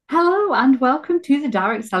Hello and welcome to the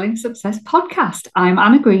Direct Selling Success Podcast. I'm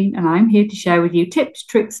Anna Green and I'm here to share with you tips,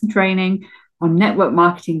 tricks and training on network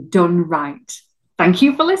marketing done right. Thank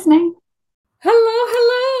you for listening.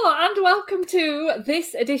 Hello and welcome to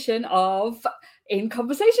this edition of In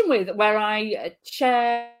Conversation With, where I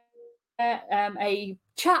share a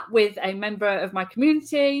chat with a member of my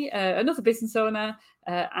community, another business owner,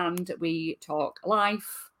 and we talk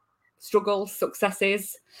life, struggles,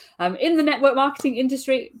 successes in the network marketing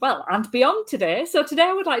industry, well, and beyond today. So today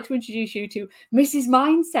I would like to introduce you to Mrs.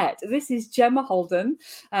 Mindset. This is Gemma Holden,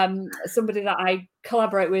 somebody that I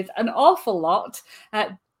collaborate with an awful lot.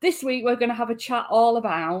 This week we're going to have a chat all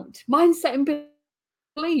about mindset and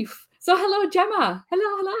belief. So hello, Gemma.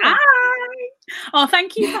 Hello. Hi. Oh,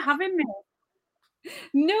 thank you for having me.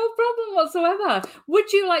 No problem whatsoever.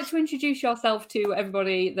 Would you like to introduce yourself to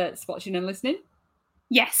everybody that's watching and listening?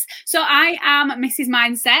 Yes. So I am Mrs.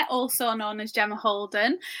 Mindset, also known as Gemma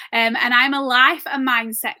Holden, and I'm a life and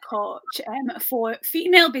mindset coach for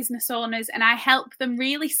female business owners, and I help them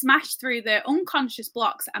really smash through their unconscious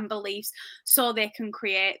blocks and beliefs so they can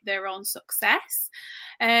create their own success.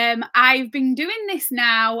 I've been doing this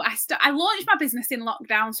now. I launched my business in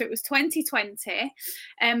lockdown, so it was 2020,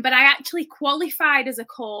 but I actually qualified as a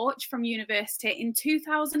coach from university in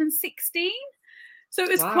 2016. So it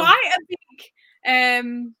was quite a big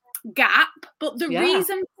gap, but the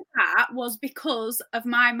reason for that was because of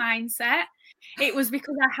my mindset. It was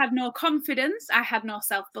because I had no confidence, I had no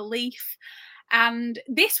self-belief, and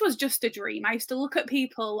this was just a dream. I used to look at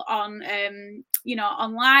people on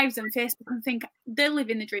on lives and Facebook and think they're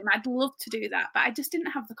living the dream. I'd love to do that, but I just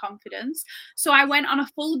didn't have the confidence. So I went on a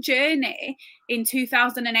full journey in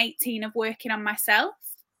 2018 of working on myself,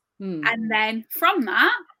 and then from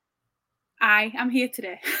that I am here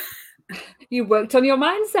today. You worked on your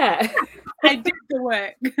mindset. I did the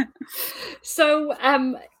work. So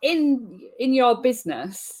in your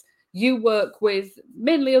business, you work with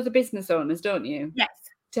mainly other business owners, don't you? Yes.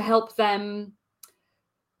 To help them,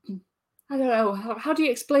 I don't know, how do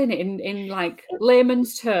you explain it in like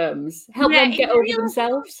layman's terms? Help them get over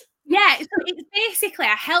themselves? Yeah, so it's basically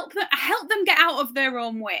I help them get out of their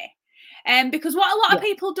own way. Because what a lot of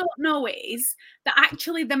people don't know is that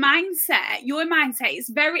actually the mindset, your mindset,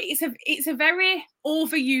 is it's a very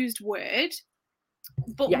overused word.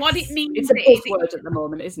 But what it means is, it's a buzzword at the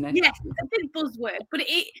moment, isn't it? Yes, it's a big buzzword. But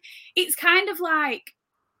it's kind of like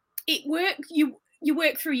it works. You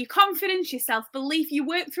work through your confidence, your self-belief. You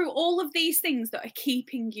work through all of these things that are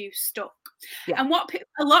keeping you stuck. Yeah. And what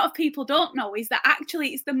a lot of people don't know is that actually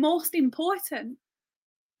it's the most important.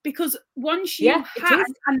 Because once you have,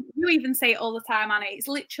 and you even say it all the time, Anna, it's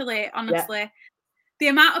literally, honestly, the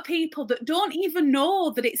amount of people that don't even know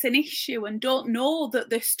that it's an issue and don't know that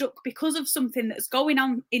they're stuck because of something that's going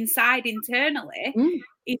on inside internally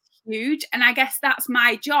is huge. And I guess that's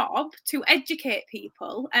my job, to educate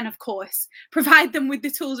people and, of course, provide them with the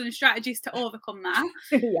tools and strategies to overcome that.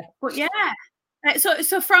 But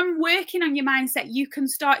So from working on your mindset, you can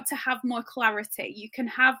start to have more clarity. You can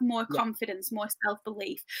have more confidence, more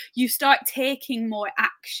self-belief. You start taking more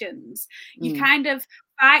actions. You kind of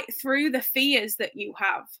fight through the fears that you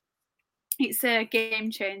have. It's a game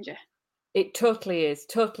changer. It totally is.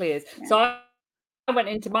 Yeah. So I went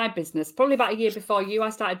into my business probably about a year before you. I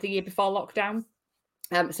started the year before lockdown.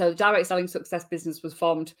 So the Direct Selling Success business was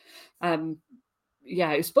formed. It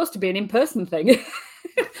was supposed to be an in-person thing.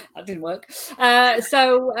 That didn't work.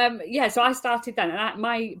 So I started then, and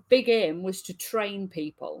my big aim was to train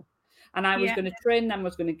people, and I was going to train them. I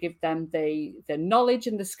was going to give them the knowledge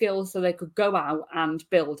and the skills so they could go out and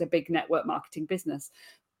build a big network marketing business.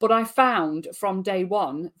 But I found from day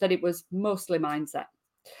one that it was mostly mindset.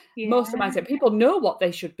 Mostly mindset. People know what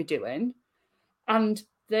they should be doing, and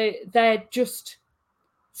they're just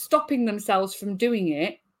stopping themselves from doing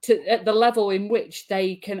it at the level in which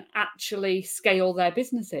they can actually scale their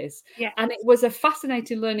businesses. And it was a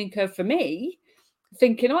fascinating learning curve for me,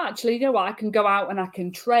 thinking, actually, you know what, I can go out and I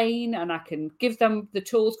can train and I can give them the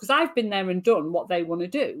tools, because I've been there and done what they want to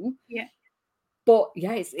do. But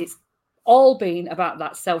it's all been about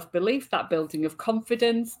that self-belief, that building of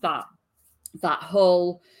confidence, that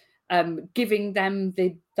whole giving them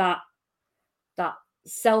that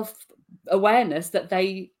self-awareness that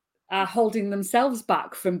they are holding themselves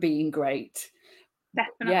back from being great.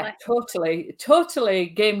 Definitely. Yeah, totally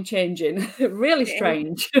game changing. Really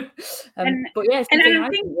strange. But yeah, it's something I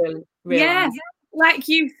think really realize. Like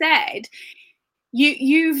you said,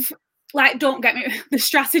 you've like, don't get me, the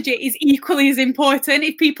strategy is equally as important.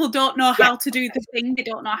 If people don't know how to do the thing, they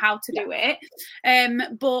don't know how to do it.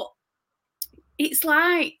 But it's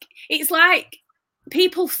like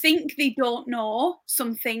people think they don't know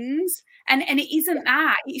some things, and it isn't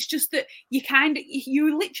that. It's just that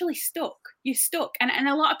you're literally stuck. You're stuck, and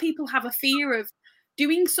a lot of people have a fear of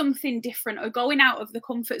doing something different or going out of the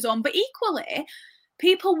comfort zone. But equally,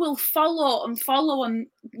 people will follow and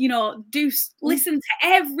listen to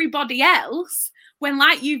everybody else when,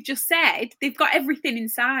 like you've just said, they've got everything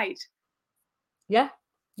inside. Yeah.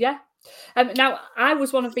 Now, I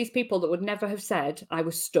was one of these people that would never have said I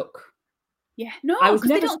was stuck. Yeah, no, I was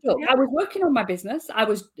never stuck. I was working on my business. I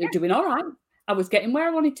was doing all right. I was getting where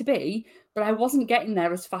I wanted to be, but I wasn't getting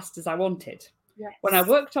there as fast as I wanted. Yes. When I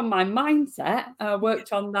worked on my mindset, I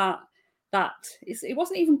worked on that it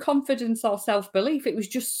wasn't even confidence or self-belief. It was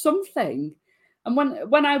just something. And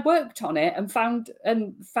when I worked on it and found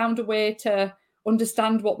a way to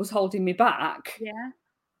understand what was holding me back,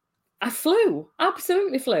 I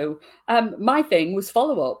absolutely flew. My thing was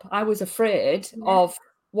follow-up. I was afraid of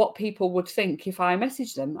what people would think if I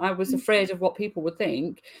messaged them. I was afraid of what people would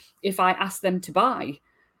think if I asked them to buy.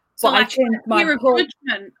 So but I changed my whole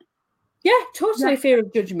judgment. Yeah, totally fear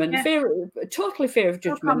of judgment. Totally fear of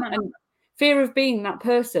judgment, and fear of being that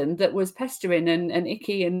person that was pestering and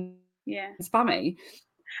icky and spammy,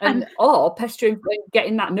 or pestering,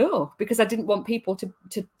 getting that no, because I didn't want people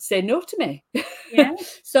to say no to me.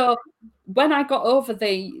 So when I got over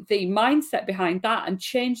the mindset behind that and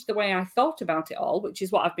changed the way I thought about it all, which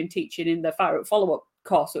is what I've been teaching in the Fire Up follow-up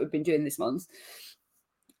course that we've been doing this month,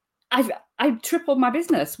 I tripled my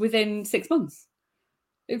business within 6 months.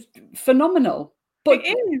 It's phenomenal. But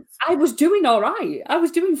I was doing all right. I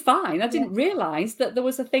was doing fine. I didn't realize that there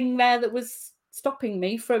was a thing there that was stopping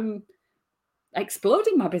me from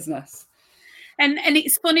exploding my business. And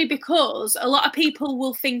it's funny because a lot of people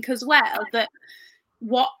will think as well that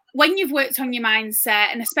when you've worked on your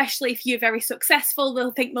mindset, and especially if you're very successful,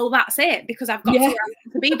 they'll think, well, that's it, because I've got to where I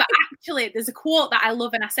want to be. But actually, there's a quote that I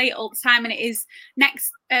love, and I say it all the time, and it is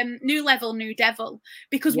new level, new devil.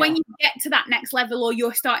 Because when you get to that next level, or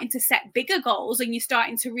you're starting to set bigger goals and you're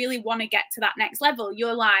starting to really want to get to that next level,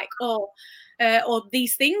 you're like, or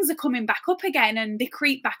these things are coming back up again, and they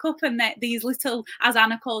creep back up, and these little, as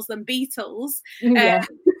Anna calls them, beetles,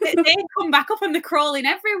 they come back up and they're crawling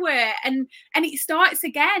everywhere, and it starts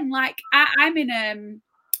again. Like I'm in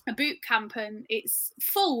a boot camp, and it's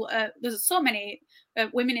full. There's so many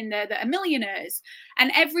women in there that are millionaires,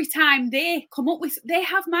 and every time they come up with, they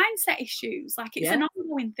have mindset issues. Like it's an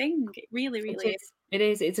ongoing thing. It really, really is. It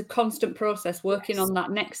is. It's a constant process working on that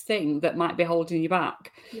next thing that might be holding you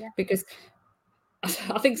back. Because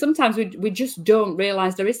I think sometimes we just don't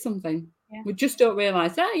realise there is something. We just don't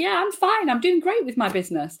realise, I'm fine. I'm doing great with my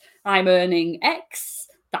business. I'm earning X.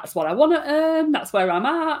 That's what I want to earn. That's where I'm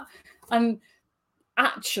at. And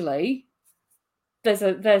actually,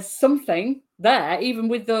 there's something there, even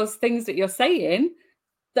with those things that you're saying,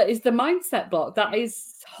 that is the mindset block that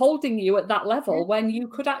is holding you at that level when you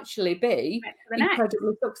could actually be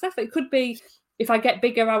incredibly successful. It could be, if I get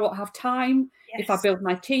bigger, I won't have time. If I build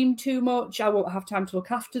my team too much, I won't have time to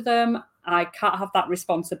look after them. I can't have that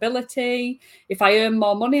responsibility. If I earn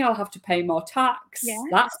more money, I'll have to pay more tax.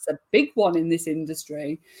 That's a big one in this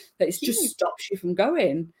industry, that it just stops you from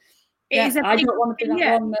going. I don't want to be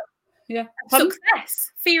that one that,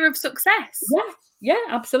 success, fear of success. Yeah,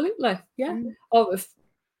 absolutely. Or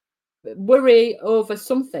worry over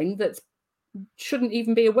something that shouldn't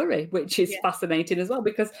even be a worry, which is fascinating as well,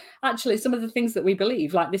 because actually some of the things that we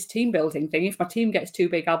believe, like this team building thing, if my team gets too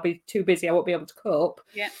big, I'll be too busy, I won't be able to cope.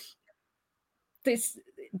 This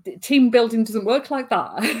team building doesn't work like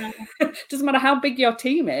that. Doesn't matter how big your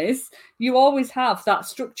team is, you always have that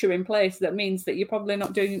structure in place that means that you're probably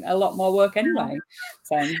not doing a lot more work anyway.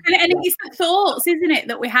 So, and it's the thoughts, isn't it,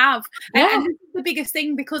 that we have? And this is the biggest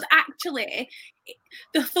thing, because actually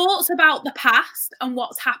the thoughts about the past and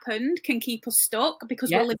what's happened can keep us stuck, because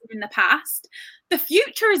we're living in the past. The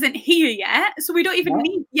future isn't here yet, so we don't even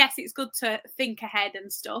need, it's good to think ahead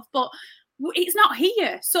and stuff, but it's not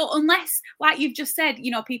here. So unless, like you've just said,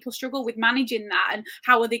 people struggle with managing that, and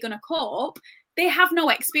how are they going to cope? They have no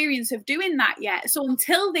experience of doing that yet. So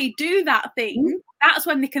until they do that thing, that's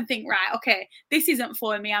when they can think, right, okay, this isn't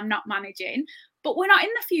for me, I'm not managing. But we're not in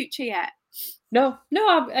the future yet. No,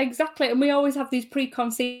 exactly. And we always have these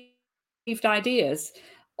preconceived ideas,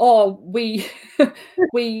 or we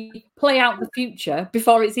play out the future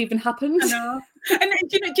before it's even happened. I know. And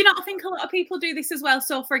do you not think a lot of people do this as well?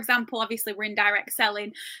 So, for example, obviously we're in direct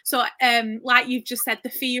selling. So, like you've just said, the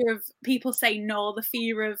fear of people saying no, the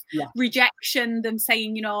fear of rejection, them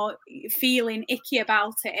saying, feeling icky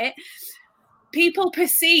about it. People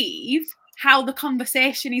perceive how the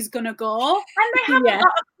conversation is going to go, and they haven't got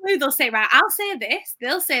a clue. They'll say, right, I'll say this,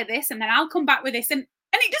 they'll say this, and then I'll come back with this. And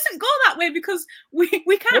it doesn't go that way because we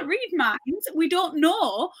can't read minds. We don't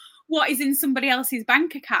know what is in somebody else's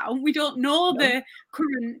bank account. We don't know the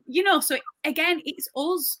current, so again, it's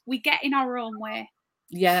us. We get in our own way.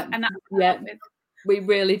 Yeah. And that's we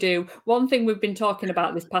really do. One thing we've been talking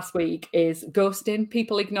about this past week is ghosting,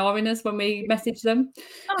 people ignoring us when we message them.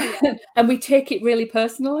 Oh, yeah. And we take it really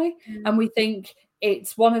personally. And we think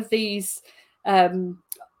it's one of these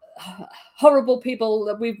horrible people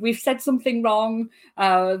that we've said something wrong.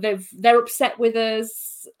 They're upset with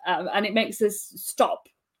us, and it makes us stop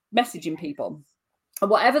messaging people.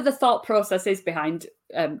 And whatever the thought process is behind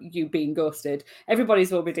you being ghosted,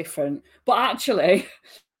 everybody's will be different. But actually,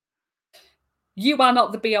 you are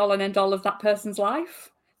not the be all and end all of that person's life.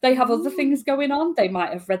 They have other things going on. They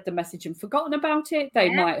might have read the message and forgotten about it. They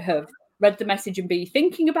might have read the message and be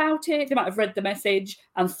thinking about it. They might have read the message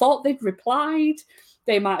and thought they'd replied.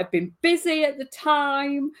 They might have been busy at the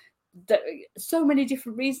time. So many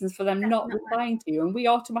different reasons for them not replying to you. And we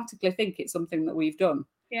automatically think it's something that we've done.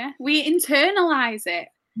 Yeah, we internalize it.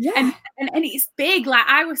 Yeah. And it's big. Like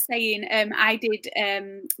I was saying, I did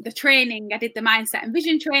the training. I did the mindset and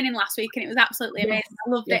vision training last week, and it was absolutely amazing. I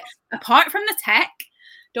loved it. Apart from the tech,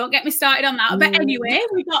 don't get me started on that. But anyway,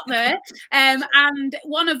 we got there. And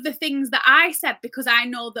one of the things that I said, because I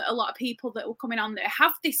know that a lot of people that were coming on there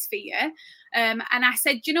have this fear, and I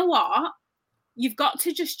said, you know what? You've got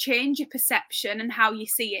to just change your perception and how you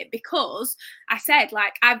see it, because I said,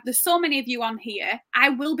 like, there's so many of you on here. I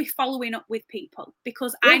will be following up with people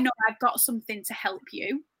because I know I've got something to help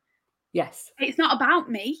you. Yes. It's not about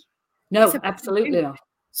me. No, absolutely not.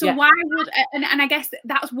 So why would, and I guess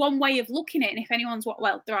that's one way of looking at it. And if anyone's,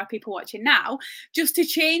 there are people watching now, just to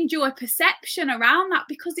change your perception around that,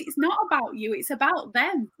 because it's not about you, it's about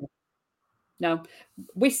them. No,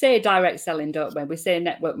 we say direct selling, don't we? We say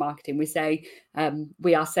network marketing. We say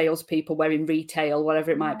we are salespeople, we're in retail,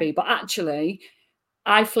 whatever it might be. But actually,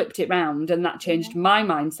 I flipped it round and that changed my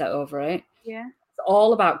mindset over it. Yeah. It's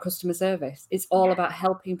all about customer service. It's all about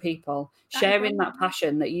helping people, sharing that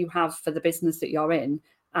passion that you have for the business that you're in,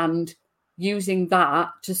 and using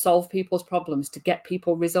that to solve people's problems, to get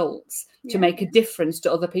people results, to make a difference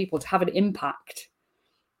to other people, to have an impact.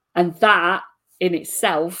 And that in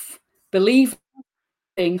itself, believing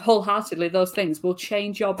wholeheartedly those things will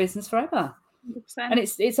change your business forever. 100%. And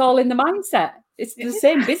it's all in the mindset. It's the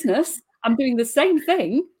same business. I'm doing the same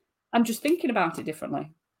thing. I'm just thinking about it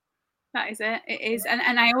differently. That is it. It is.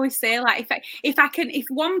 And I always say, like, if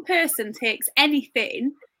one person takes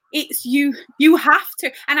anything, it's you have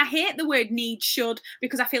to. And I hate the word need, should,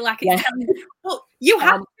 because I feel like it's telling you, but you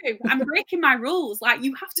have to. I'm breaking my rules. Like,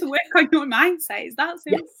 you have to work on your mindset. It's that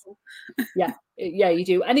simple. Yes. Yeah, you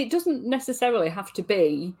do. And it doesn't necessarily have to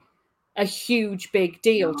be a huge, big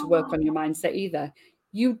deal to work on your mindset either.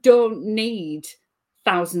 You don't need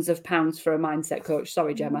thousands of pounds for a mindset coach.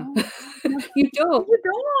 Sorry, Gemma. You don't. You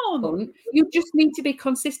don't. You just need to be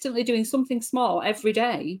consistently doing something small every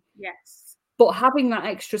day. Yes. But having that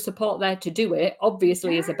extra support there to do it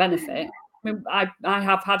obviously is a benefit. I mean, I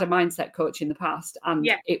have had a mindset coach in the past, and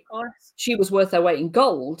she was worth her weight in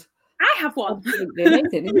gold. I have one. Absolutely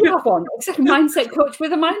amazing. You have one. It's like a mindset coach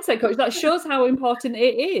with a mindset coach. That shows how important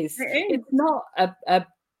it is. It's not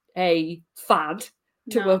a fad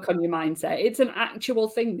to work on your mindset. It's an actual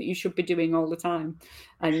thing that you should be doing all the time.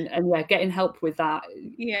 And getting help with that.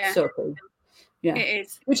 Yeah. So cool. Yeah, it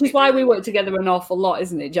is. Which is why we work together an awful lot,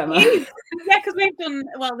 isn't it, Gemma? Yeah, because we've done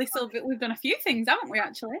we've done a few things, haven't we?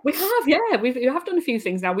 Actually, we have. Yeah, we have done a few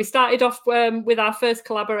things now. We started off with our first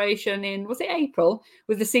collaboration in, was it April,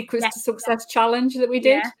 with the Secrets to Success challenge that we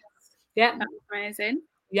did. Yeah, that was amazing.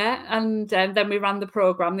 Yeah, and then we ran the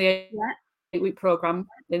program, the 8-week program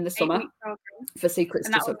in the summer for Secrets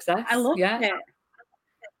to Success. I loved it.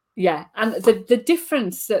 Yeah, and the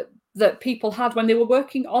difference that people had when they were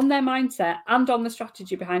working on their mindset and on the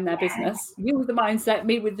strategy behind their business. You with the mindset,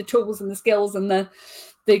 me with the tools and the skills and the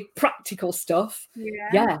practical stuff.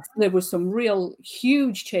 Yeah, there was some real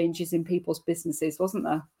huge changes in people's businesses, wasn't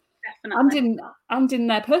there? Definitely. And in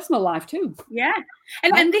their personal life too. Yeah.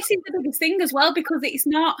 And this is the biggest thing as well, because it's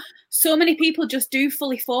not, so many people just do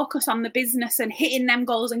fully focus on the business and hitting them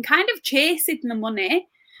goals and kind of chasing the money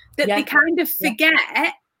that they kind of forget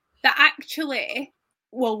that actually,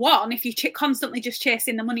 well, one, if you're constantly just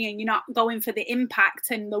chasing the money and you're not going for the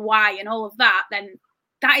impact and the why and all of that, then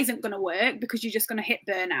that isn't going to work, because you're just going to hit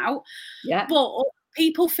burnout. Yeah. But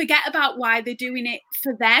people forget about why they're doing it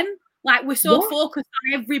for them. Like, we're so focused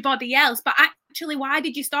on everybody else, but actually, why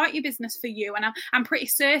did you start your business? For you? And I'm pretty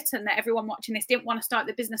certain that everyone watching this didn't want to start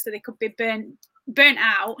the business so they could be burnt burnt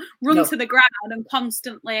out, run to the ground and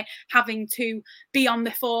constantly having to be on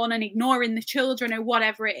the phone and ignoring the children or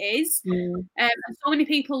whatever it is. And so many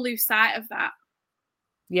people lose sight of that.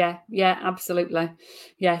 Yeah, absolutely.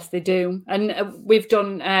 Yes, they do. And we've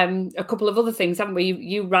done a couple of other things, haven't we?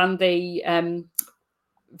 You ran the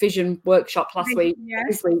vision workshop last week,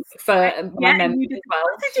 this week for my members as well.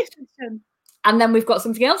 And then we've got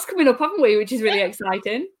something else coming up, haven't we? Which is really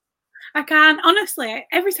exciting. I can't, honestly,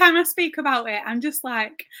 every time I speak about it, I'm just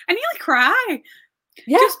like, I nearly cry.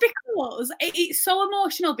 Yeah. Just because it's so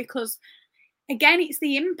emotional, because again, it's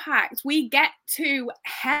the impact. We get to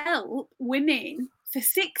help women for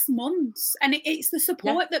 6 months, and it's the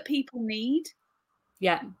support that people need.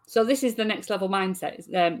 Yeah. So this is the next level mindset,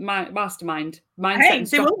 mastermind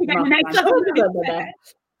mindset. Hey, will be the next level.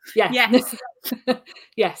 Yes.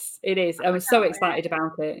 Yes, it is. I was so excited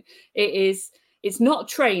about it. It's not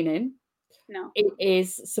training. No. It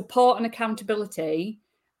is support and accountability,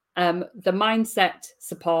 the mindset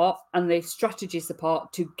support and the strategy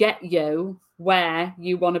support to get you where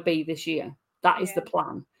you want to be this year. That is the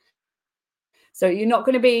plan. So you're not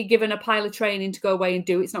going to be given a pile of training to go away and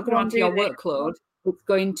do. It's not going to add to your workload. It's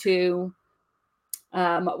going to,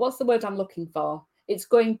 what's the word I'm looking for? It's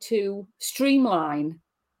going to streamline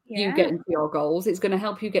you getting to your goals. It's going to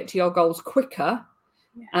help you get to your goals quicker,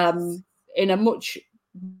 in a much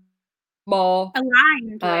more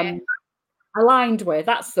aligned way.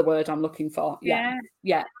 That's the word I'm looking for. Yeah,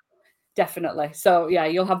 definitely. So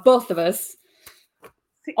you'll have both of us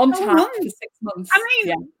on tap for 6 months. I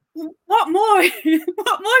mean, what more?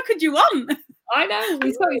 What more could you want? I know,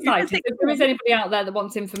 we're so excited. If there is anybody out there that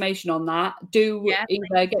wants information on that, do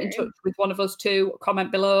either get in touch with one of us two,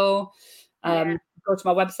 comment below, go to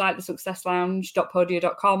my website,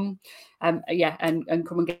 thesuccesslounge.podia.com, and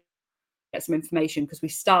come and get some information, because we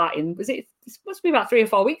start in, it must be about 3 or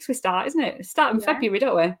 4 weeks we start, isn't it? Start in February,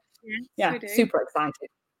 don't we? Yeah, super excited.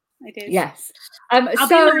 I do. Yes. I'll be in the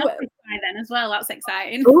office by then as well. That's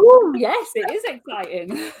exciting. Oh, yes, it is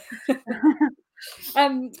exciting.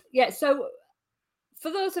 So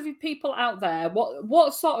for those of you people out there,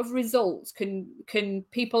 what sort of results can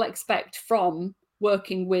people expect from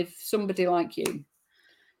working with somebody like you?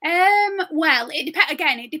 Well, it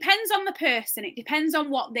depends on the person. It depends on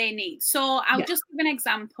what they need. So I'll just give an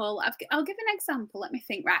example. I'll give an example. Let me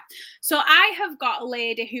think. Right. So I have got a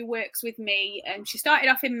lady who works with me, and she started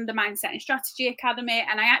off in the Mindset and Strategy Academy,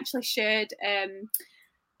 and I actually shared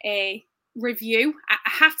a review. I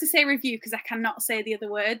have to say review because I cannot say the other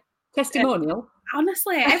word. Testimonial.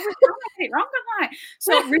 Honestly, every time I get it wrong, I'm like,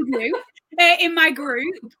 so review in my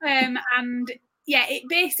group, and it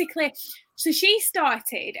basically. So she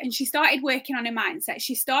started working on her mindset.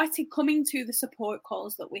 She started coming to the support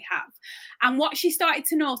calls that we have. And what she started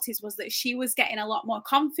to notice was that she was getting a lot more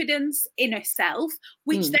confidence in herself,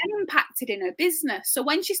 which then impacted in her business. So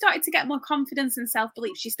when she started to get more confidence and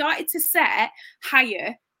self-belief, she started to set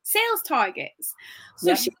higher sales targets.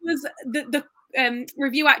 So she was the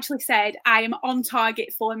review actually said, I am on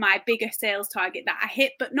target for my bigger sales target that I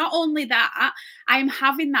hit. But not only that, I am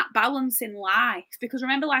having that balance in life, because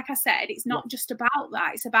remember, like I said, it's not just about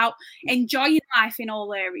that. It's about enjoying life in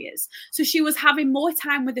all areas. So she was having more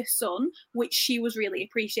time with her son, which she was really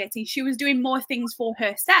appreciating. She was doing more things for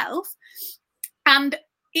herself, and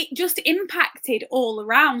it just impacted all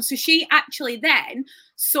around. So she actually then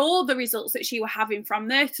saw the results that she was having from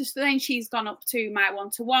there. So then she's gone up to my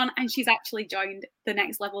one-to-one, and she's actually joined the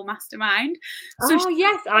Next Level Mastermind. So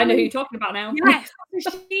yes, I know who you're talking about now. Yes,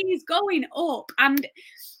 so she's going up. And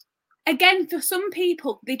again, for some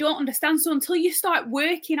people, they don't understand. So until you start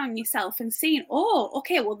working on yourself and seeing,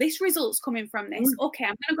 okay, well, this result's coming from this. Okay,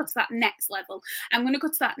 I'm going to go to that next level. I'm going to go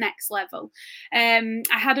to that next level. I've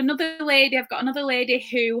got another lady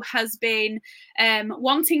who has been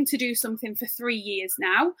wanting to do something for 3 years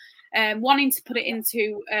now, wanting to put it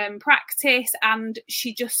into practice, and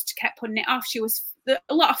she just kept putting it off. She was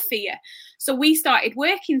a lot of fear. So we started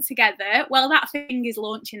working together. Well, that thing is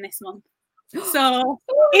launching this month. So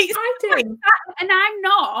it's exciting. And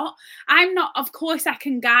I'm not, of course I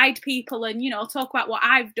can guide people and, talk about what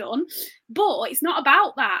I've done, but it's not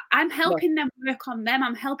about that. I'm helping them work on them.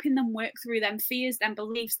 I'm helping them work through them fears, them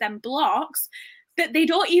beliefs, them blocks that they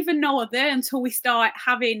don't even know are there until we start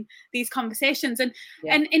having these conversations. And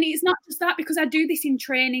it's not just that, because I do this in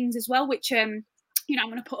trainings as well, which, I'm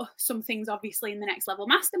going to put some things obviously in the Next Level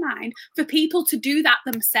Mastermind for people to do that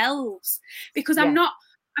themselves, because I'm not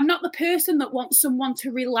the person that wants someone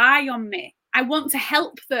to rely on me. I want to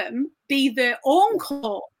help them be their own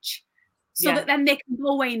coach so that then they can go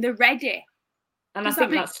away and they're ready. And I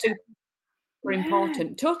think that's super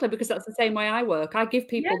important. Totally, because that's the same way I work. I give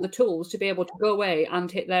people the tools to be able to go away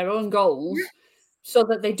and hit their own goals so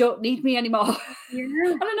that they don't need me anymore. Yeah.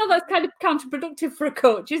 And I know that's kind of counterproductive for a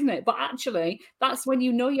coach, isn't it? But actually, that's when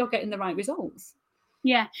you know you're getting the right results.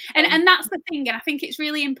 Yeah. And that's the thing. And I think it's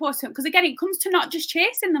really important because, again, it comes to not just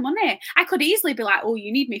chasing the money. I could easily be like, oh,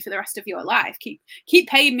 you need me for the rest of your life. Keep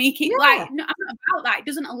paying me. No, I'm not about that. It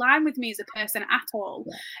doesn't align with me as a person at all.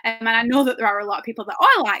 Yeah. And I know that there are a lot of people that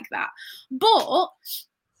are like that. But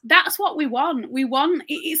that's what we want.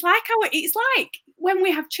 It's like when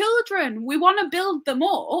we have children, we want to build them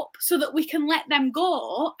up so that we can let them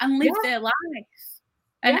go and live their life.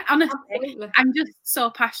 And honestly, absolutely. I'm just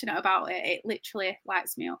so passionate about it. It literally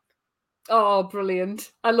lights me up. Oh,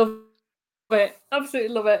 brilliant. I love it.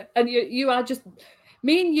 Absolutely love it. And you are just,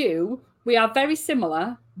 me and you, we are very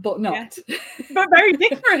similar, but not. Yeah. But very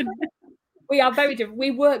different. We are very different.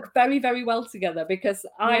 We work very, very well together because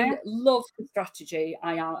I love the strategy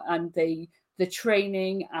and the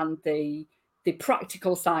training and the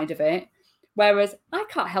practical side of it. Whereas I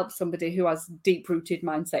can't help somebody who has deep-rooted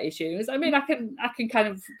mindset issues. I mean, I can kind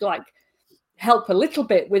of like help a little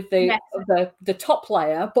bit with the top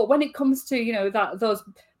layer, but when it comes to those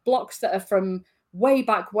blocks that are from way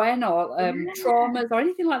back when or traumas or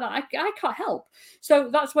anything like that, I can't help. So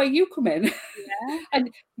that's where you come in,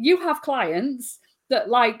 and you have clients that,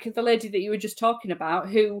 like the lady that you were just talking about,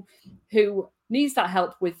 who needs that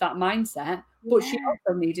help with that mindset. But she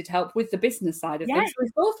also needed help with the business side of things. So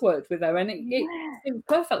we both worked with her, and it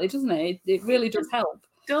perfectly, doesn't it? It really does help.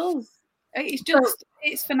 It does. It's just,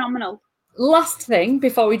 it's phenomenal. Last thing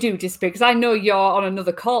before we do disappear, because I know you're on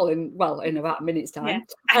another call in about a minute's time. Yeah.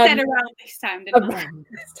 I said around this time,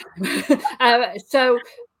 didn't I? So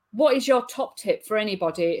what is your top tip for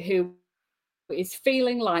anybody who is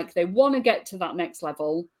feeling like they want to get to that next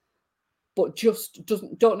level, but just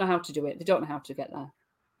don't know how to do it? They don't know how to get there.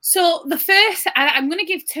 So I'm going to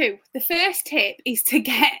give two. The first tip is to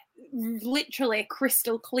get literally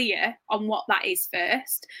crystal clear on what that is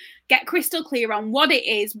first. Get crystal clear on what it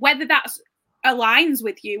is, whether that's aligns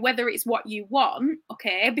with you, whether it's what you want,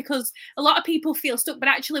 okay? Because a lot of people feel stuck, but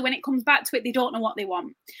actually when it comes back to it, they don't know what they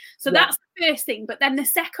want. So that's the first thing. But then the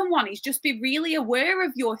second one is just be really aware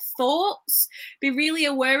of your thoughts, be really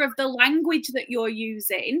aware of the language that you're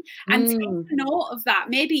using, and take note of that.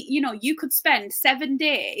 Maybe, you could spend 7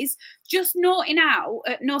 days just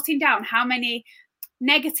noting down how many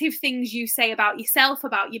negative things you say about yourself,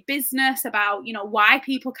 about your business, about, why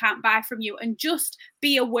people can't buy from you, and just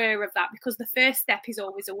be aware of that, because the first step is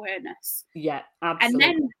always awareness. Yeah, absolutely.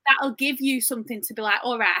 And then that'll give you something to be like,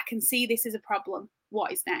 all right, I can see this is a problem.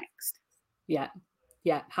 What is next? Yeah.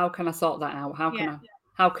 Yeah. How can I sort that out?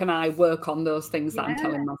 How can I work on those things that I'm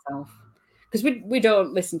telling myself? Because we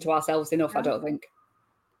don't listen to ourselves enough, I don't think.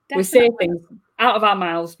 Definitely. We say things out of our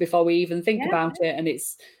mouths before we even think about it. And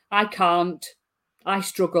it's, I can't, I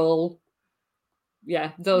struggle.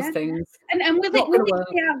 Yeah, those things. And we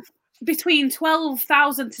have between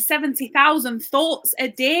 12,000 to 70,000 thoughts a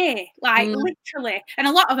day, literally. And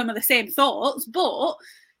a lot of them are the same thoughts. But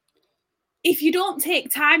if you don't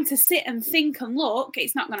take time to sit and think and look,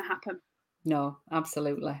 it's not going to happen. No,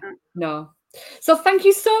 absolutely. No. So thank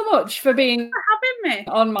you so much for having me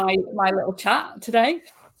on my little chat today.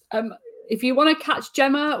 If you want to catch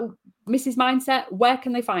Gemma, Mrs. Mindset, where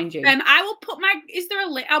can they find you? I will put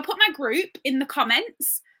I'll put my group in the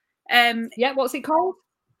comments. What's it called?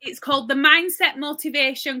 It's called the Mindset,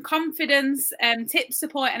 Motivation, Confidence, Tips,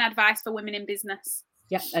 Support and Advice for Women in Business.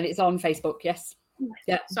 Yeah, and it's on Facebook, yes.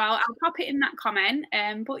 Yeah. So I'll pop it in that comment.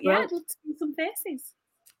 But I'd love to see some faces.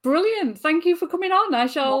 Brilliant. Thank you for coming on. I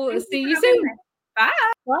shall see you soon. Bye.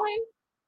 Bye.